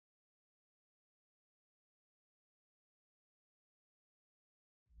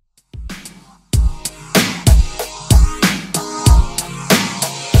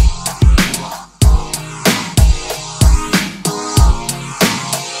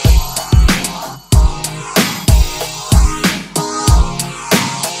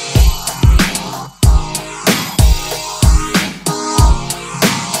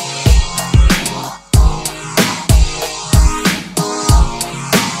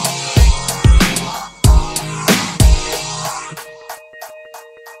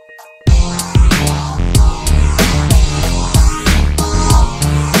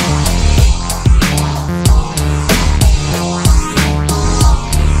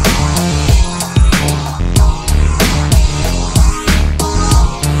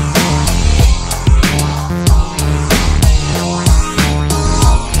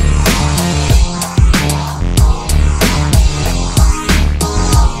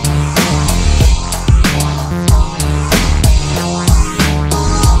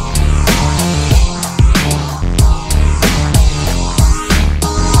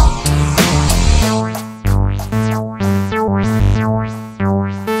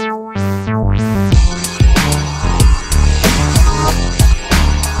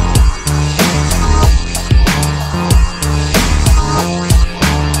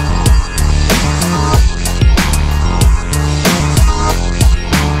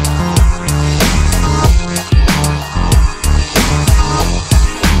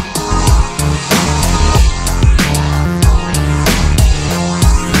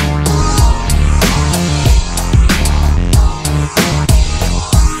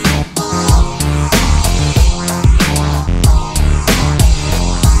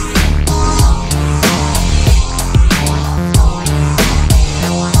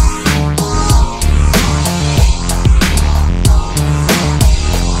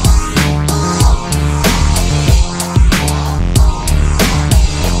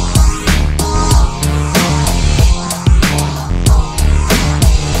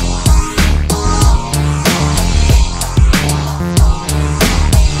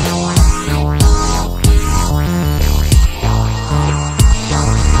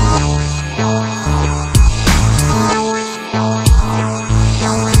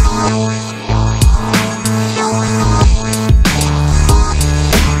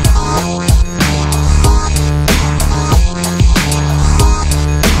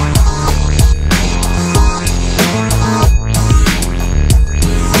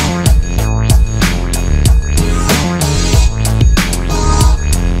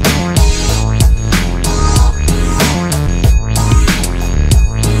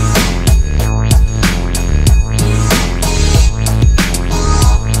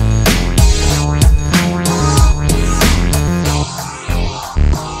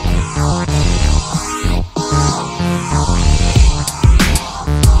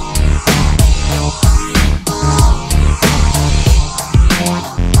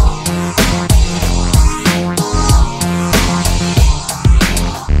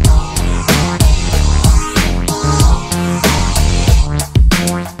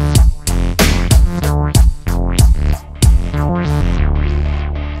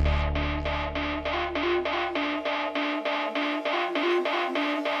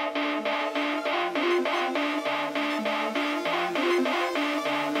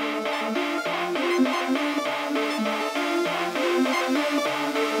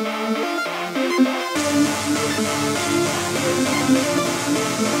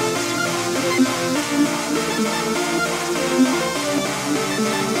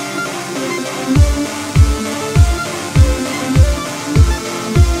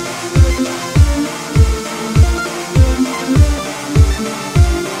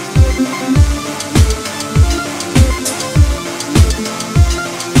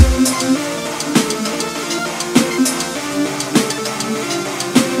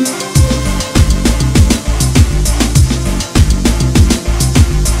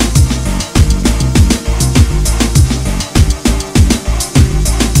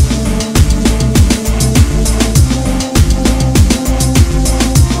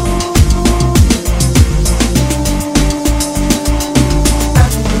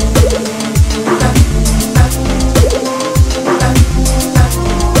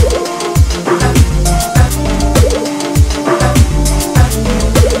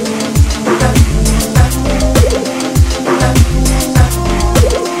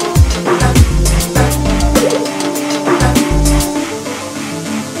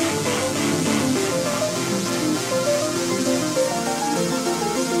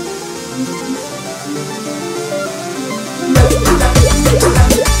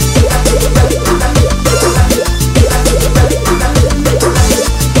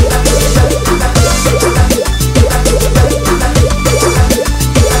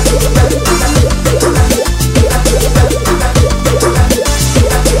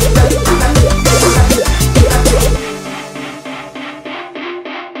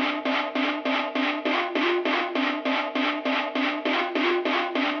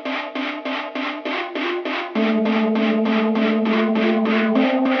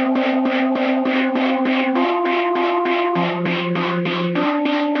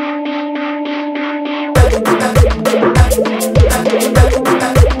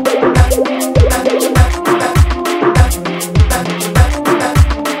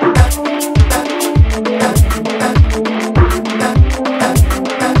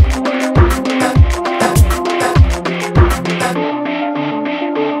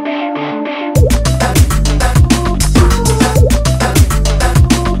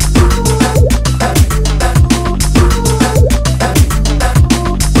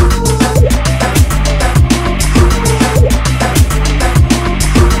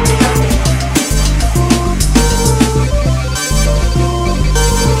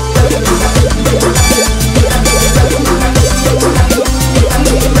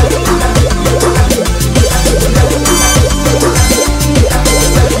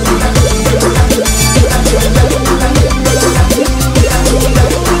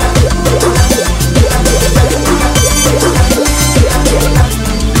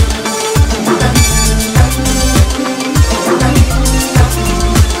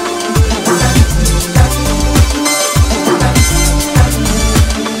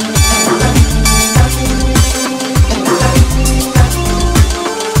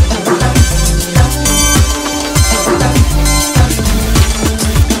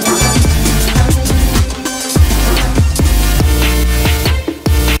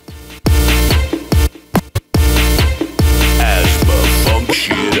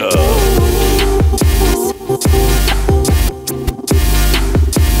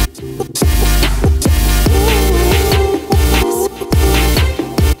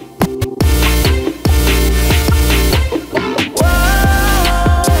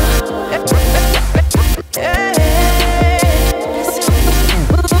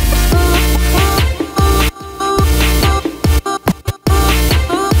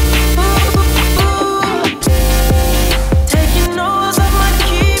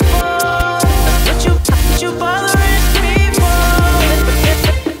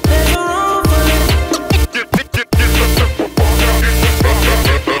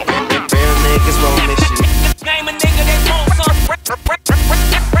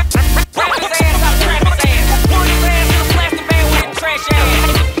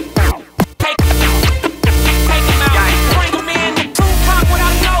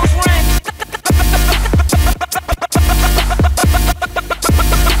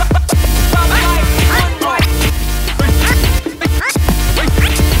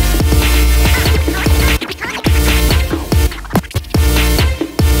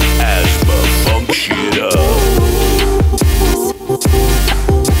shit up.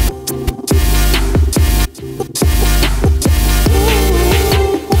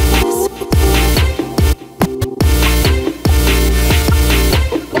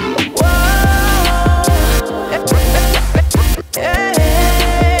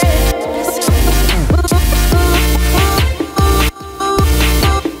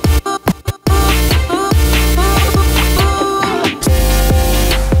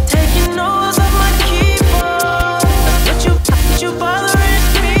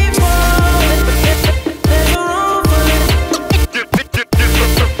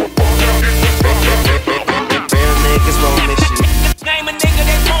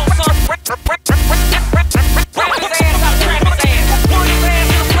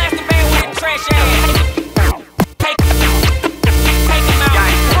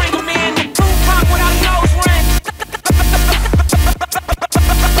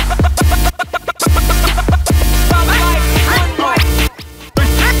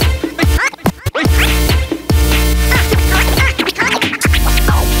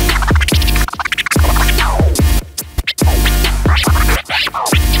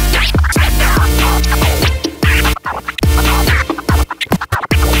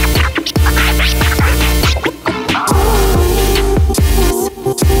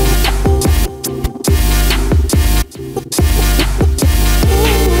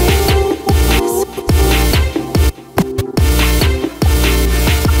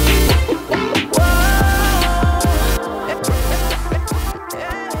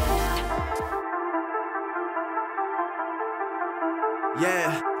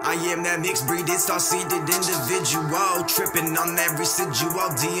 Yeah, I am that mixed breeded, star-seeded individual, tripping on that residual,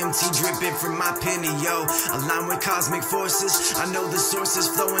 DMT dripping from my pineal, aligned with cosmic forces. I know the source is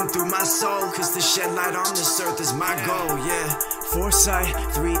flowing through my soul, cause to shed light on this earth is my goal. Yeah, foresight,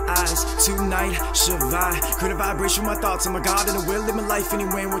 3 eyes, tonight, survive. Create a vibration with my thoughts, I'm a god and I will live my life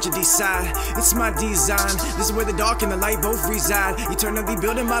anyway and what you decide. It's my design, this is where the dark and the light both reside. Eternally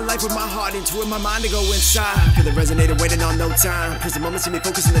building my life with my heart into it, my mind to go inside. Feel it resonating, waiting on no time. Present moments to me,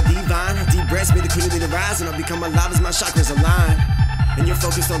 focus on the divine. Deep breaths, may the kundalini rise, and I'll become alive as my chakras align. And you're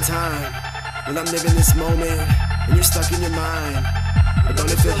focused on time, well I'm living this moment, and you're stuck in your mind. But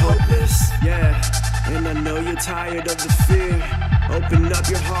don't it feel hopeless? Yeah, and I know you're tired of the fear. Open up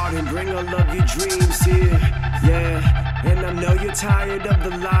your heart and bring all of your dreams here. Yeah, and I know you're tired of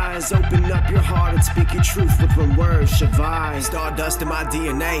the lies. Open up your heart and speak your truth with one word, Shavai. Stardust in my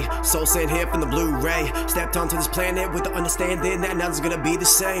DNA, soul sent here from the Blu-ray. Stepped onto this planet with the understanding that nothing's gonna be the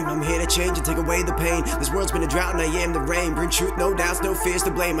same. I'm here to change and take away the pain. This world's been a drought and I am the rain. Bring truth, no doubts, no fears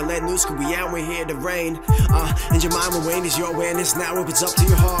to blame. I let new school be out, we're here to reign. And your mind will wane as your awareness now opens up to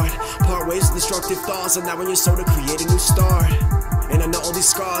your heart. Part ways with destructive thoughts, and now when your soul to create a new start. And I know all these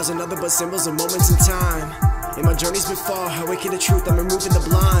scars are nothing but symbols of moments in time. And my journey's been far, awaken the truth, I'm removing the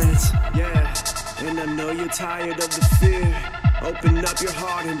blinds. Yeah, and I know you're tired of the fear. Open up your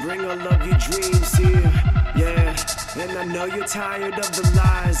heart and bring all of your dreams here. Yeah, and I know you're tired of the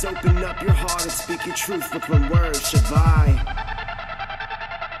lies. Open up your heart and speak your truth with one word, Shavai.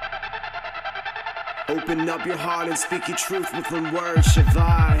 Open up your heart and speak your truth with one word,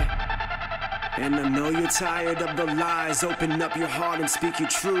 Shavai. And I know you're tired of the lies. Open up your heart and speak your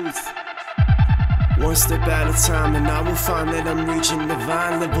truth. One step at a time, and I will find that I'm reaching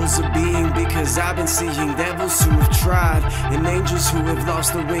divine levels of being, because I've been seeing devils who have tried, and angels who have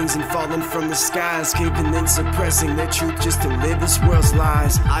lost their wings and fallen from the skies, caving and suppressing their truth just to live this world's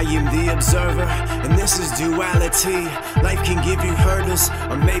lies. I am the observer, and this is duality. Life can give you hurdles,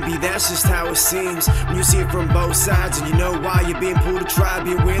 or maybe that's just how it seems when you see it from both sides, and you know why you're being pulled to try.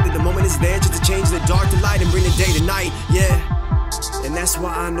 Be aware that the moment is there just to change the dark to light and bring the day to night. Yeah. And that's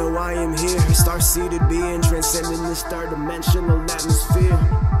why I know I am here, a star-seated being, transcending this third-dimensional atmosphere.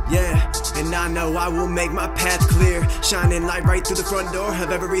 Yeah, and I know I will make my path clear, shining light right through the front door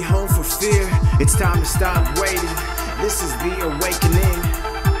of every home for fear. It's time to stop waiting, this is the awakening.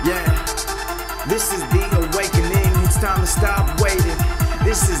 Yeah, this is the awakening. It's time to stop waiting,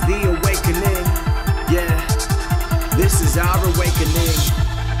 this is the awakening. Yeah, this is our awakening.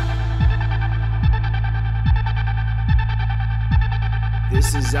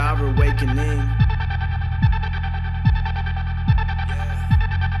 This is our awakening.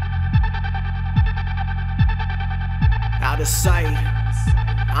 Out of sight,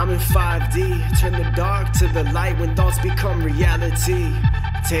 I'm in 5D. Turn the dark to the light when thoughts become reality.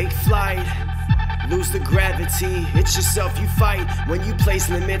 Take flight, lose the gravity. It's yourself you fight when you place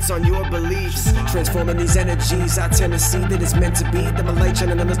limits on your beliefs. Transforming these energies, I tend to see that it's meant to be. That my light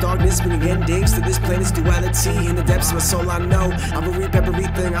shining in this darkness, bringing endings to this planet's duality. In the depths of my soul I know I will reap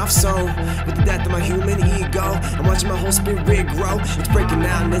everything I've sown. With the death of my human ego, I'm watching my whole spirit grow. It's breaking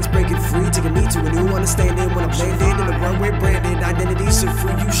out and it's breaking free, taking me to a new understanding. When I'm landed in the runway branded identity, so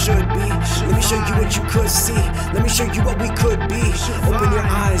free you should be. Let me show you what you could see. Let me show you what we could be. Open your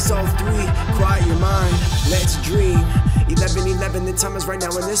eyes, all three. Quiet your mind, let's dream. 11:11, the time is right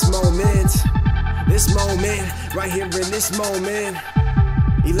now in this moment. This moment, right here in this moment.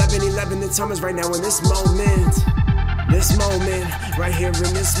 11:11, the time is right now in this moment. This moment, right here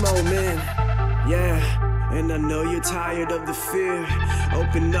in this moment. Yeah. And I know you're tired of the fear.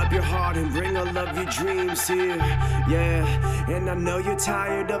 Open up your heart and bring all of your dreams here. Yeah, and I know you're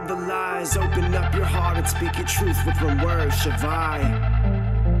tired of the lies. Open up your heart and speak your truth with one word, Shavai.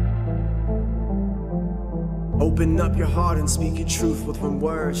 Open up your heart and speak your truth with one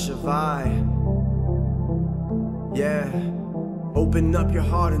word, Shavai. Yeah, open up your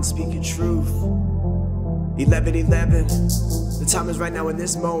heart and speak your truth. 11:11, the time is right now in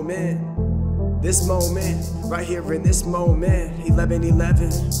this moment. This moment, right here in this moment.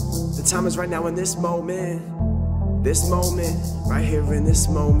 11:11, the time is right now in this moment. This moment, right here in this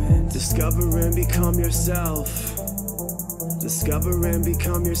moment. Discover and become yourself. Discover and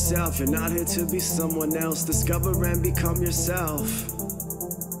become yourself. You're not here to be someone else. Discover and become yourself.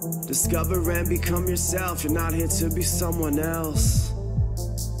 Discover and become yourself. You're not here to be someone else.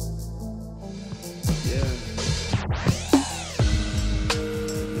 Yeah.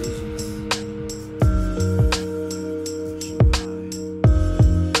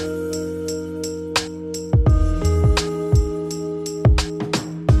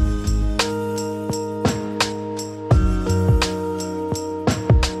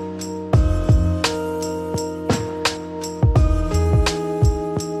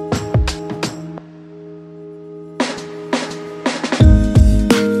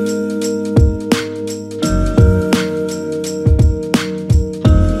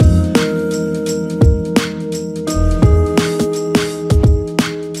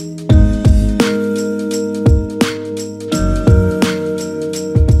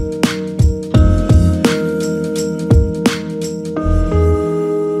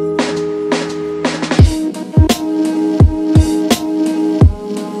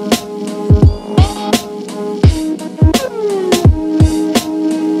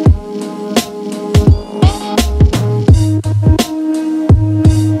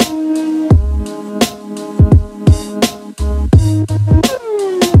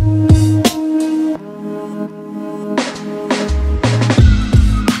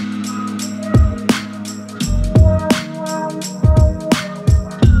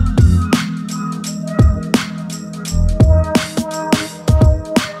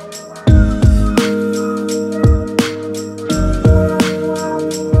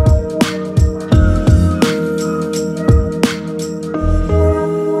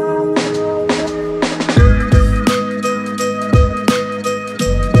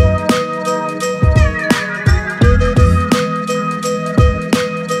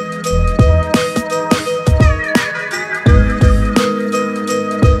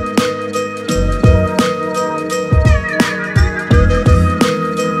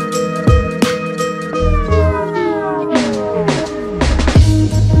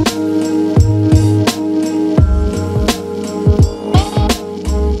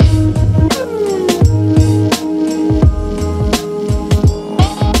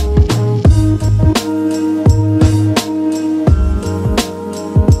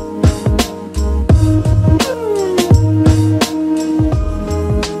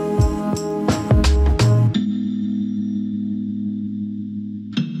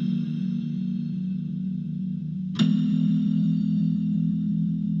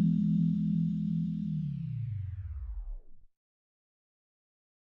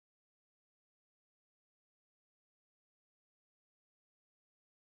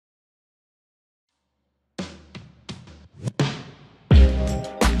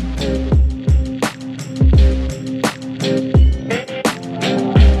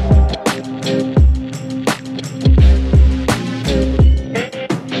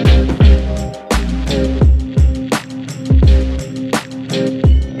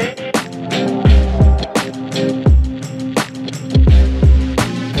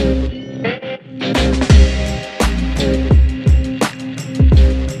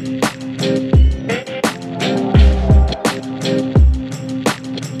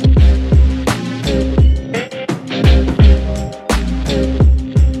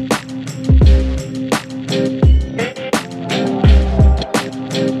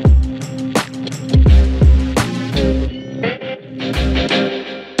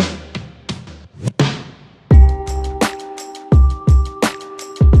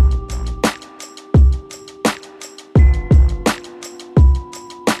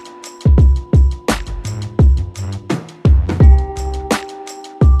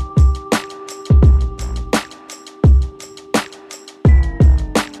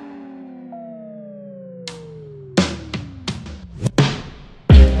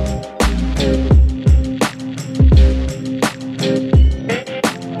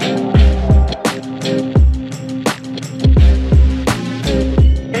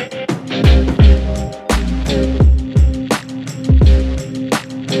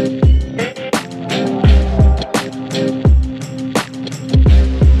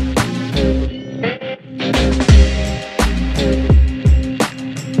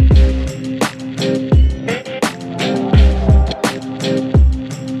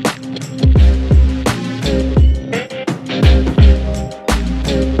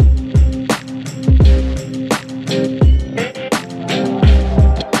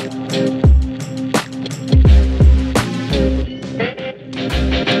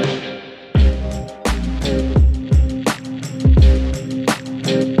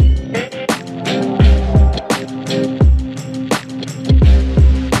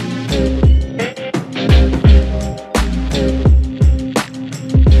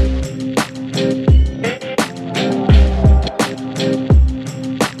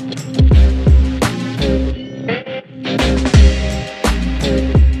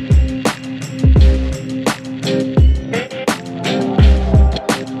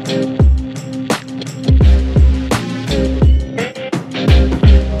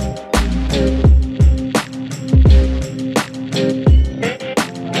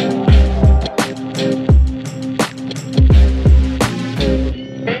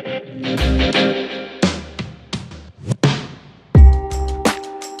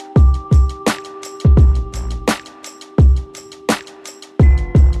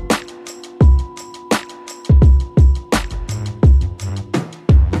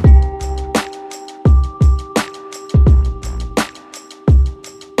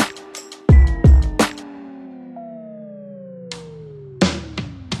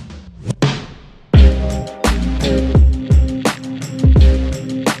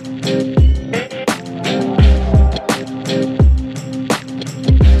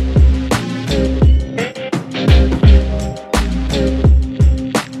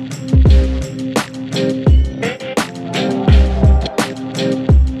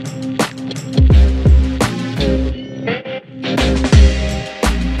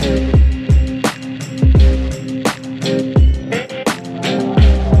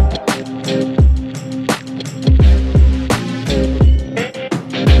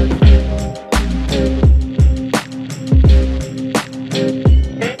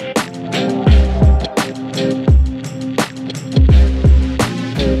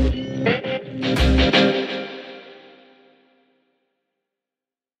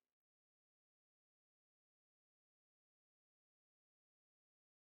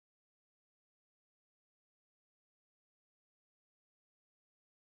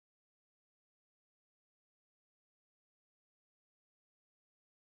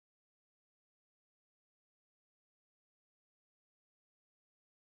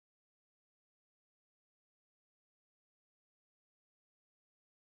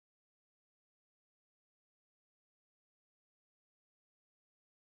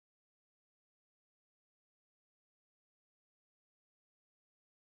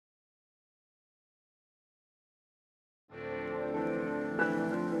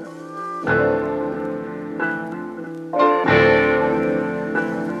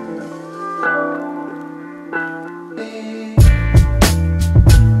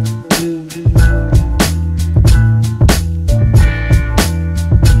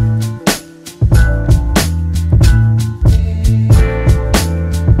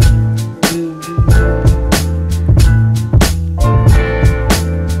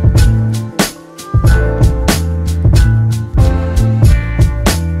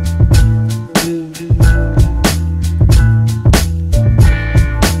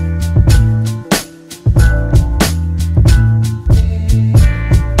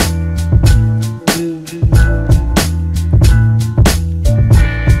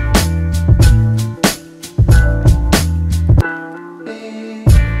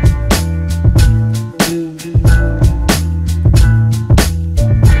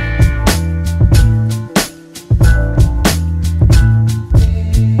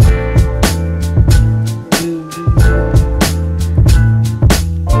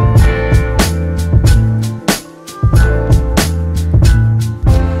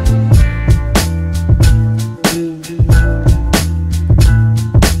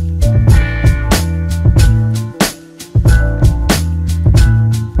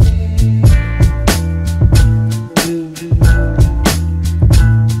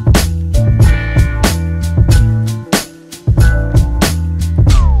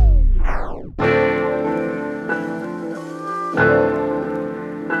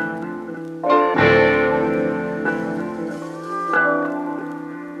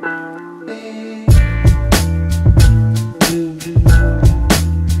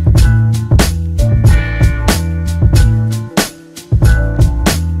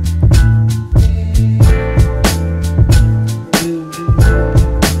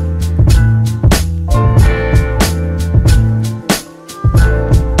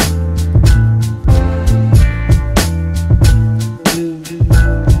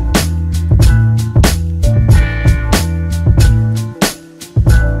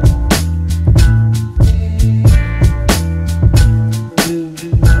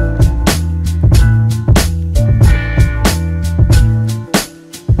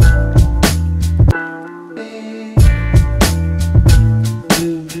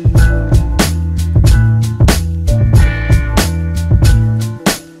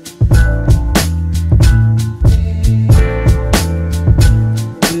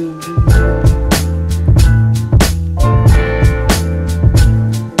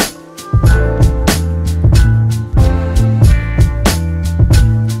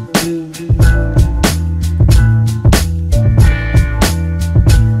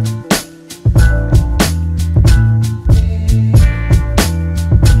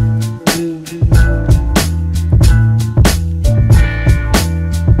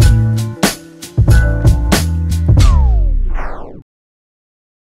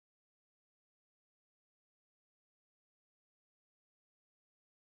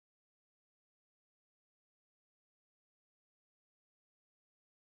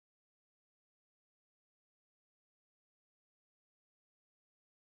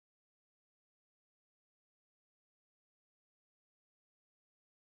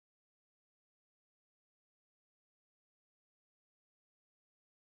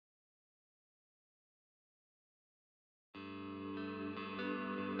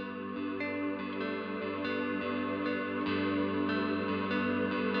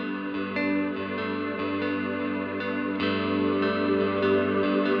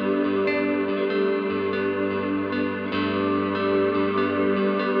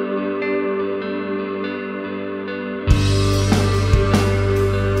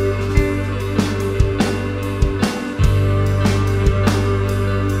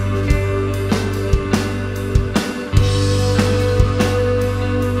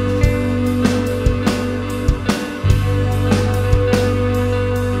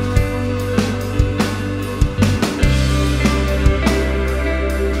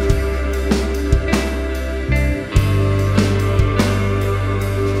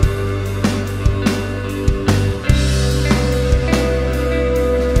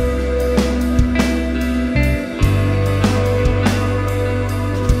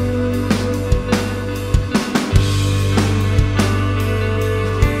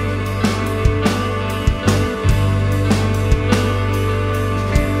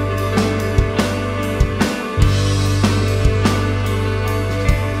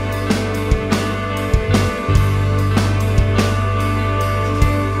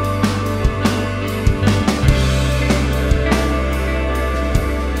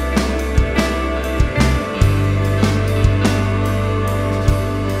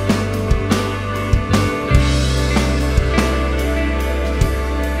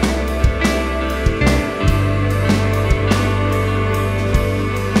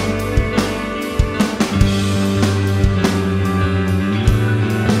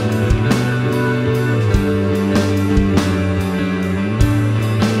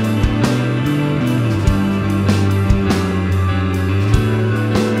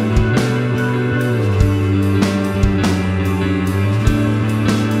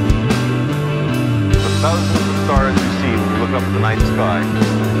 Thousands of stars you see when you look up at the night sky,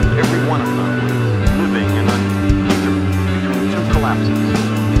 every one of them is living in an ether between two collapses.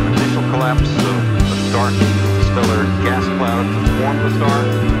 An initial collapse of a dark stellar gas cloud to form the star,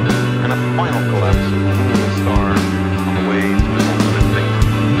 and a final collapse of a luminous star on the way to its ultimate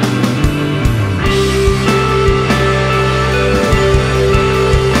fate.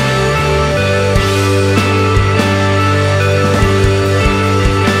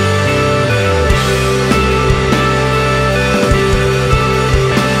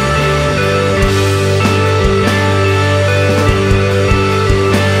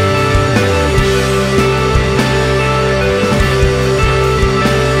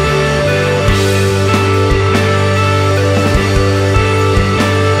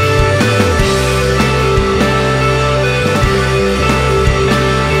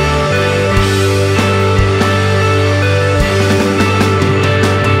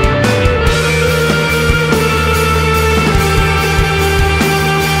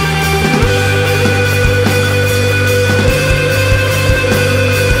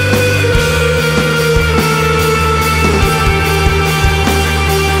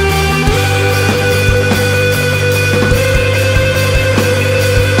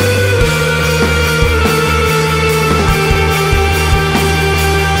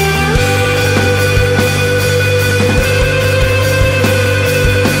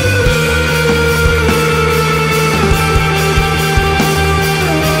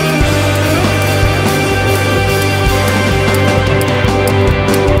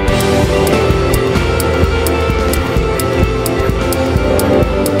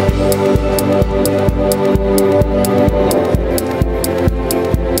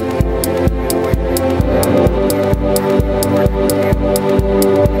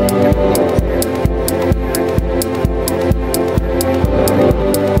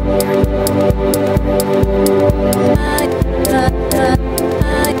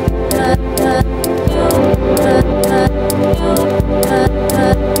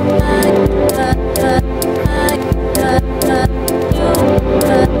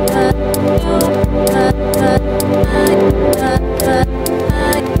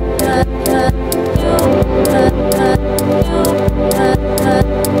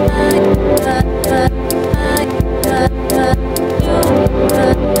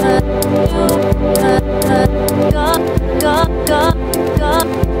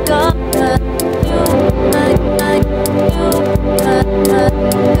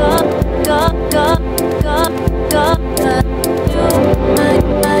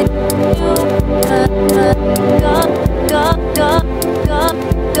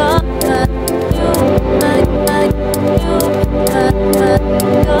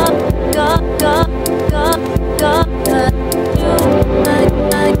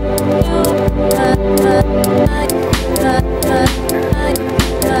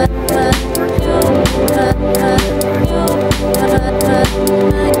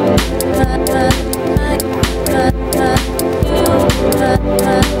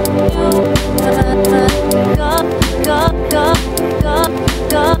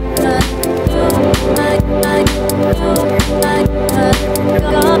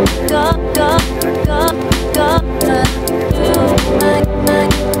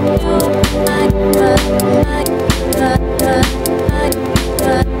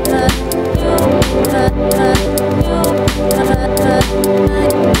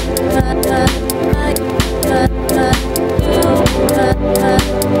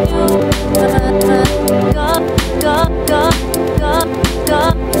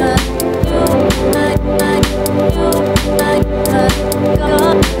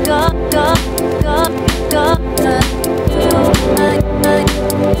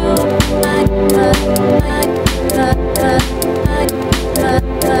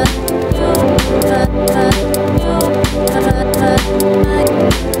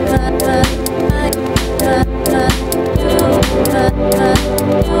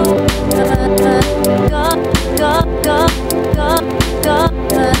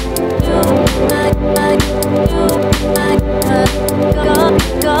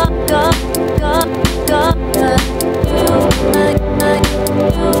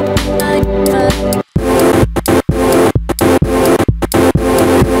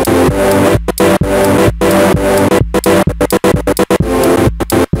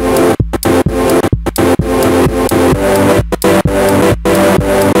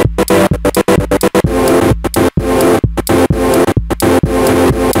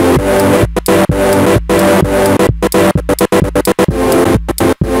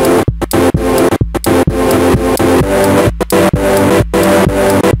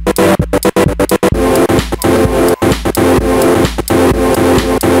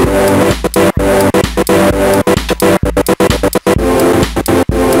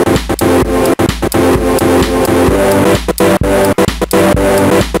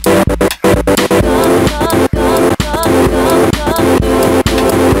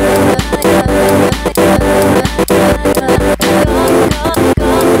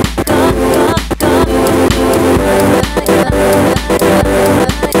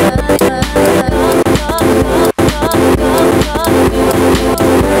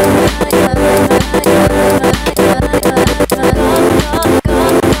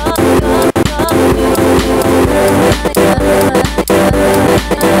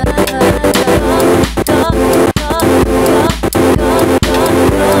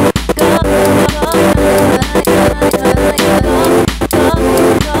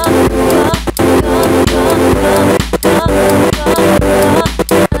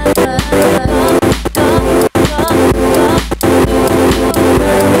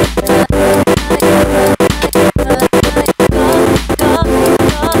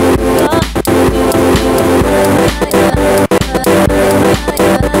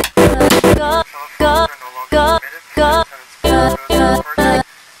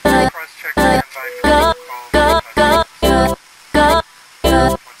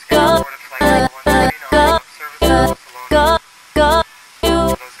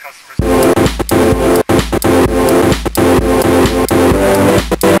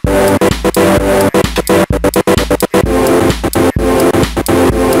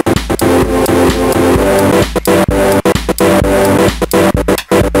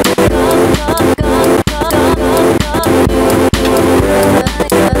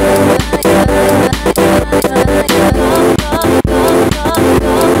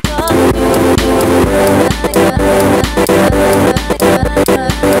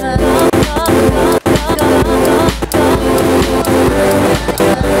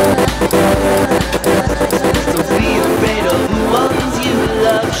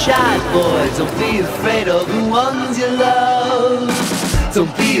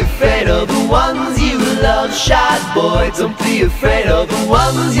 be afraid of the ones you love. Shy boy, don't be afraid of the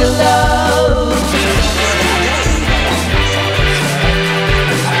ones you love.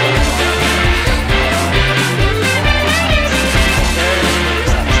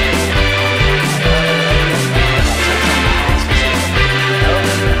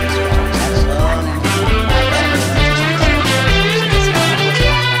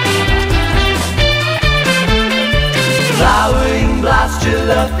 Flowering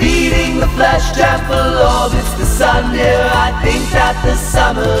blastula, feeding the flesh, temple orbits the sun, dear. I think that the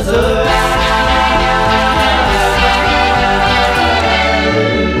summer's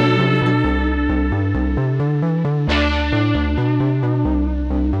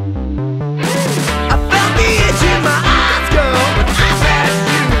I felt the itch in my eyes, girl, when I passed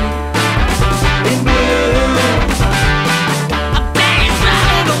you in blue. I'm being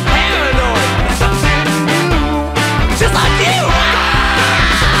rattled and paranoid, something new, just like you.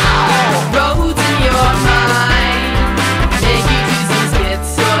 Roads in your mind make you do some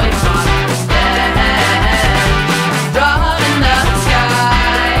schizoid wonderland. Broad in the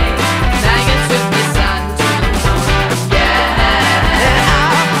sky, now you took the sun to the moon. Yeah.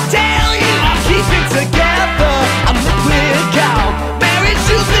 I'll tell you, I'll keep it together. I'm liquid cow, married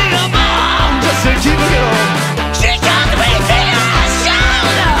to the mom, just to keep it going. She comes with me on her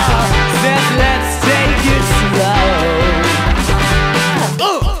shoulder, says let's take it slow.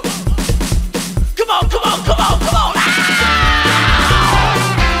 Come on, come on, come on, come on.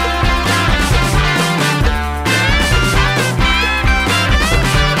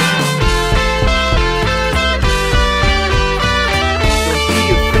 Don't be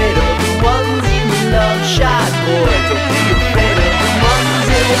afraid of the ones you love, shy boy. Don't be afraid of the ones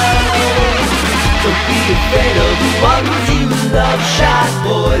you love. Don't be afraid of the ones you love, shy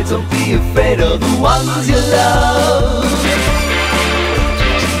boy. Don't be afraid of the ones you love.